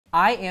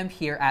I am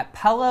here at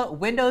Pella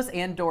Windows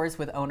and Doors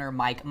with owner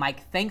Mike.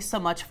 Mike, thanks so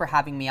much for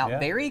having me out. Yeah.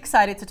 Very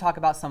excited to talk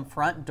about some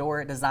front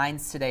door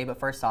designs today, but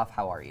first off,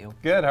 how are you?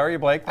 Good, how are you,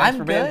 Blake? Thanks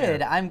for being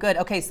here. I'm good.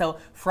 Okay, so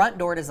front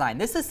door design.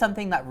 This is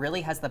something that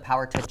really has the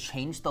power to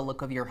change the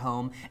look of your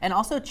home and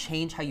also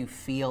change how you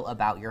feel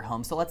about your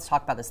home. So let's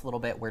talk about this a little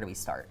bit. Where do we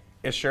start?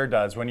 It sure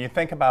does. When you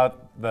think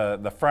about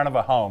the front of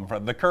a home,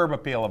 the curb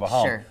appeal of a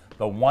home, Sure.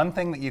 the one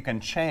thing that you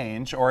can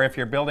change, or if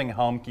you're building a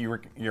home,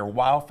 your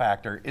wow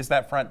factor is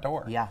that front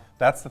door. Yeah.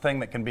 That's the thing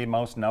that can be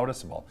most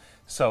noticeable.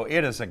 So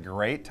it is a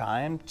great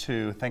time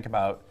to think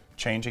about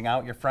changing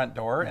out your front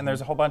door, and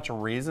there's a whole bunch of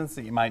reasons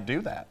that you might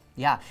do that.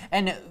 Yeah,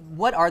 and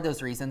what are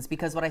those reasons?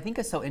 Because what I think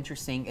is so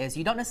interesting is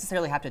you don't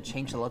necessarily have to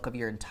change the look of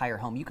your entire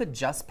home. You could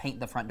just paint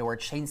the front door,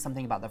 change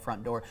something about the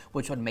front door,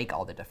 which would make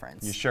all the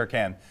difference. You sure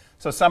can.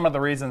 So some of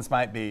the reasons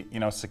might be,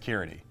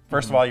 security.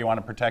 First of all, you want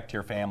to protect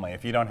your family.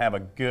 If you don't have a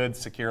good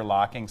secure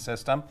locking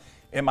system,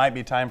 it might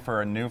be time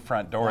for a new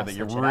front door that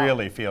you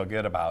really feel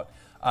good about.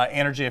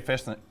 Energy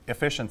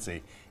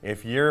efficiency.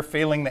 If you're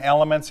feeling the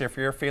elements, if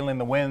you're feeling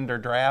the wind or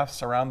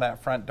drafts around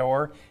that front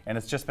door and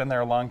it's just been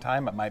there a long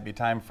time, it might be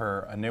time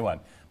for a new one.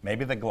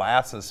 Maybe the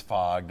glass is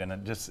fogged and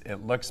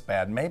it looks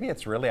bad. Maybe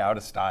it's really out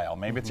of style.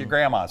 Maybe it's your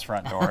grandma's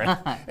front door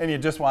and you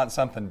just want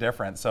something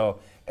different. So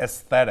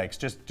aesthetics,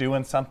 just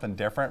doing something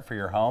different for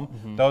your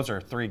home, those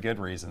are three good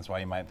reasons why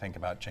you might think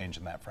about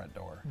changing that front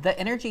door. The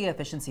energy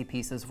efficiency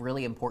piece is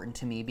really important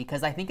to me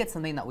because I think it's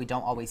something that we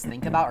don't always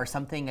think about, or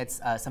something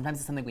sometimes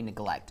it's something we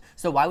neglect.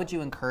 So why would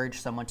you encourage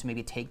someone to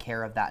maybe take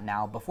care of that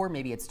now before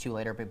maybe it's too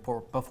late or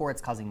before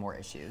it's causing more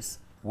issues?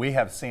 We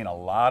have seen a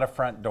lot of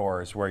front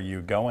doors where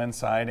you go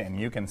inside and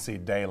you can see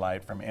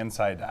daylight from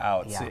inside to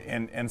out. Yeah.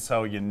 And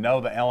so you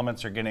know the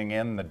elements are getting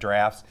in, the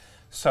drafts.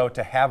 So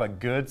to have a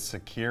good,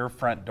 secure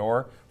front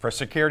door for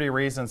security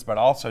reasons, but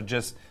also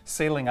just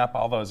sealing up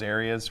all those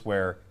areas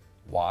where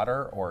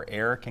water or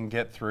air can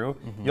get through,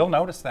 you'll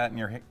notice that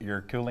in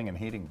your cooling and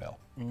heating bill.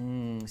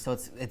 So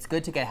it's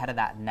good to get ahead of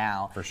that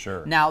now. For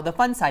sure. Now, the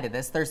fun side of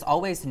this, there's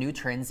always new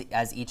trends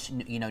as each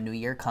new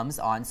year comes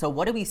on. So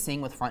what are we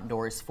seeing with front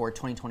doors for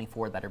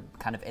 2024 that are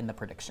kind of in the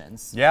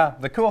predictions? Yeah,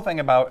 the cool thing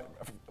about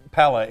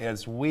Pella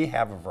is we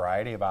have a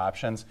variety of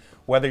options,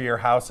 whether your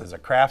house is a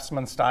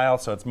craftsman style,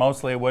 so it's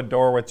mostly a wood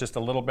door with just a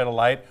little bit of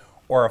light,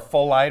 or a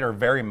full light or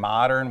very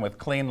modern with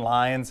clean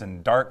lines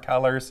and dark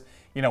colors.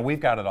 We've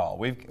got it all.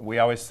 We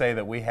always say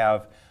that we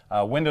have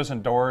windows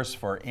and doors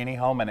for any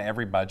home and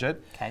every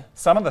budget. Okay.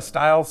 Some of the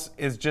styles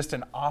is just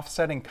an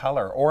offsetting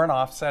color or an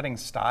offsetting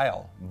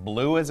style.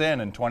 Blue is in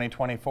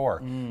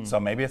 2024, so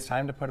maybe it's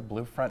time to put a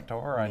blue front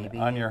door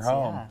on your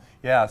home.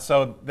 Yeah,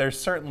 so there's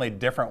certainly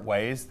different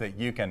ways that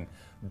you can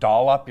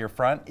doll up your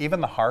front. Even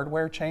the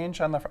hardware change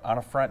on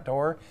a front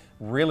door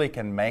really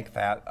can make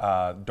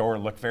that door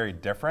look very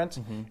different.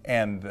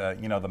 And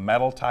the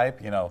metal type,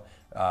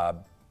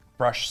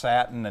 brushed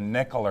satin and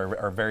nickel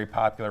are very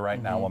popular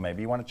right now. Well,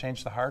 maybe you want to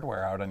change the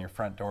hardware out on your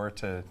front door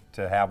to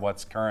have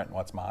what's current and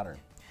what's modern.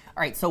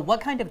 All right, so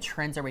what kind of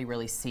trends are we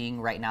really seeing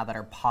right now that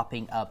are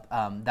popping up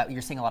that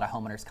you're seeing a lot of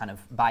homeowners kind of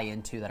buy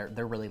into that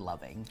they're really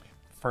loving?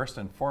 First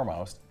and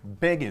foremost,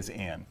 big is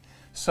in.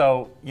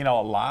 So, a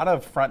lot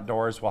of front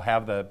doors will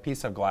have the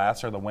piece of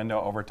glass or the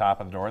window over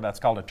top of the door. That's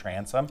called a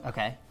transom.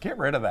 Okay. Get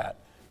rid of that.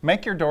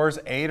 Make your doors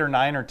 8 or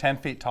 9 or 10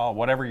 feet tall,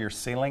 whatever your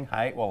ceiling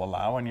height will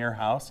allow in your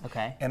house.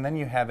 Okay. And then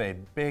you have a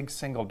big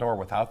single door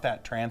without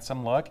that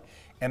transom look.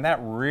 And that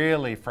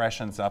really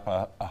freshens up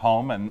a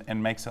home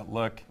and makes it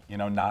look,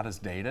 not as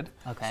dated.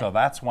 Okay. So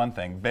that's one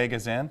thing. Big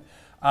is in.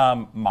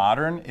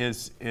 Modern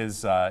is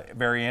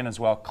very in as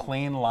well.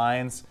 Clean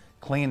lines,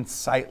 clean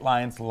sight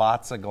lines,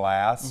 lots of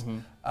glass.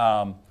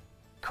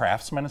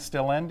 Craftsman is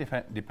still in,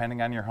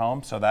 depending on your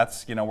home. So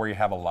that's where you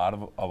have a lot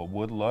of a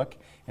wood look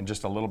and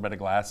just a little bit of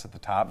glass at the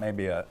top,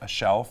 maybe a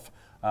shelf.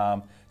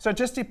 So it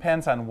just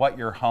depends on what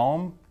your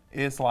home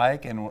is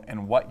like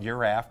and what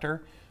you're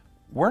after.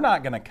 We're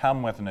not going to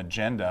come with an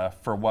agenda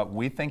for what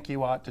we think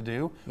you ought to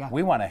do. Yeah.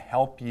 We want to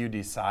help you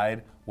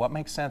decide what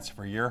makes sense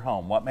for your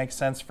home, what makes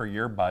sense for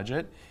your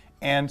budget,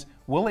 and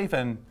we'll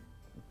even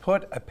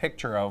put a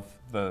picture of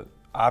the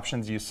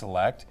options you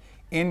select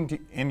in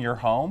your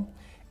home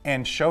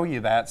and show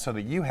you that so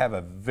that you have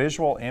a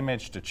visual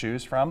image to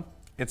choose from.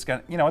 It's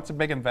it's a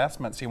big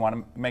investment, so you want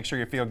to make sure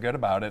you feel good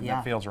about it and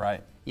it feels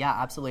right. Yeah,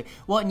 absolutely.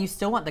 Well, and you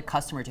still want the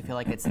customer to feel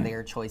like it's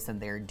their choice and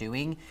they're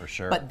doing. For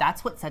sure. But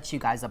that's what sets you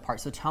guys apart.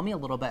 So tell me a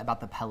little bit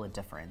about the Pella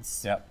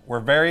difference. Yeah,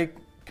 we're very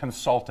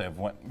consultative,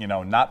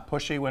 not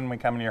pushy when we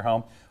come into your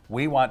home.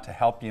 We want to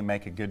help you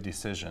make a good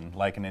decision,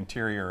 like an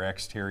interior or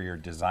exterior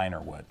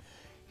designer would.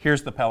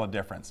 Here's the Pella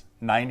difference.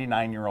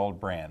 99-year-old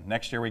brand.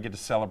 Next year we get to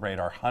celebrate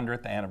our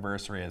 100th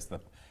anniversary as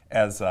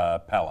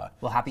Pella.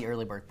 Well, happy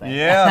early birthday.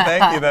 Yeah,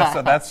 thank you.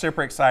 That's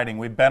super exciting.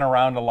 We've been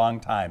around a long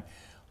time.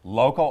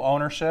 Local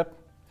ownership.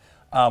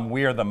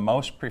 We are the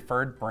most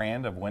preferred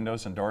brand of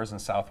windows and doors in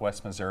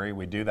Southwest Missouri.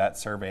 We do that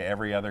survey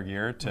every other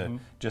year to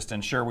just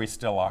ensure we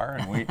still are,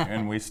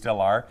 and we still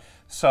are.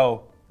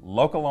 So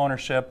local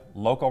ownership,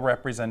 local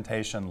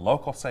representation,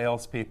 local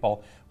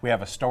salespeople. We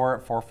have a store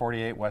at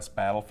 448 West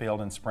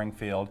Battlefield in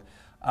Springfield.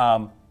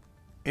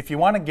 If you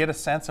want to get a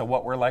sense of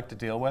what we're like to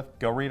deal with,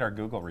 go read our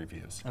Google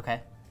reviews.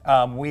 Okay.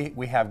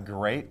 We have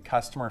great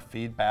customer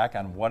feedback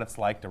on what it's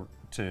like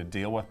to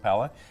deal with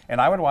Pella, and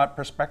I would want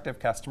prospective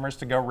customers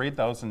to go read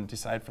those and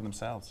decide for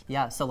themselves.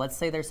 Yeah, so let's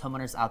say there's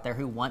homeowners out there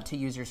who want to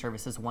use your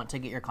services, want to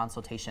get your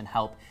consultation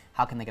help.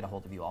 How can they get a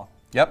hold of you all?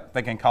 Yep,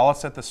 they can call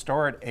us at the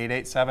store at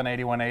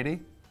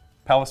 887-8180,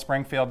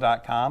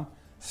 PellaSpringfield.com.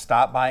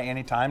 Stop by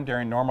anytime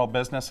during normal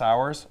business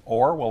hours,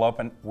 or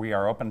we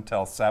are open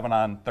until 7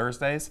 on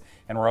Thursdays,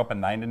 and we're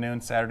open 9 to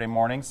noon Saturday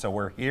mornings, so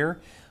we're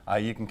here.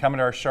 You can come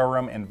into our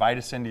showroom, invite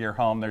us into your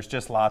home. There's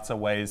just lots of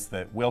ways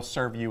that we'll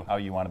serve you how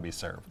you want to be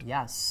served.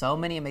 Yeah, so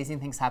many amazing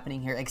things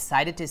happening here.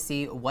 Excited to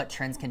see what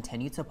trends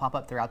continue to pop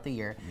up throughout the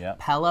year. Yep.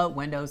 Pella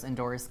Windows and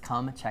Doors,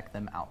 come check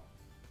them out.